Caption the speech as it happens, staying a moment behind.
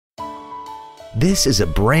This is a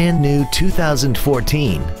brand new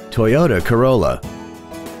 2014 Toyota Corolla.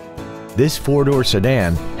 This four-door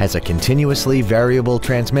sedan has a continuously variable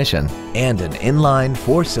transmission and an inline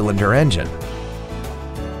four-cylinder engine.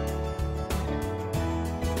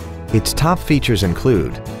 Its top features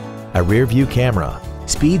include a rear-view camera,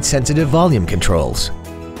 speed-sensitive volume controls,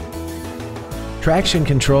 traction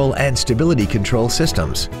control and stability control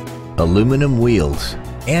systems, aluminum wheels,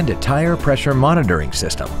 and a tire pressure monitoring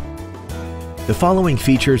system. The following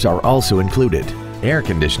features are also included: air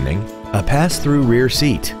conditioning, a pass-through rear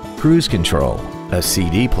seat, cruise control, a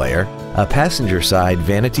CD player, a passenger side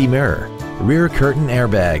vanity mirror, rear curtain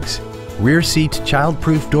airbags, rear seat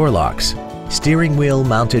child-proof door locks, steering wheel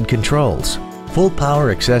mounted controls, full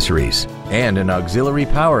power accessories, and an auxiliary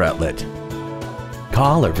power outlet.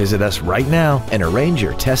 Call or visit us right now and arrange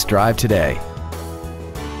your test drive today.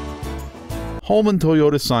 Holman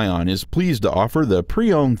Toyota Scion is pleased to offer the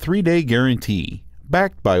pre-owned 3-day guarantee.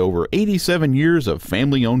 Backed by over 87 years of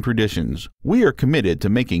family-owned traditions, we are committed to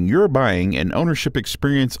making your buying and ownership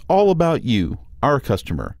experience all about you, our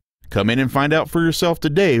customer. Come in and find out for yourself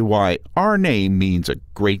today why our name means a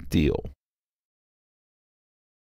great deal.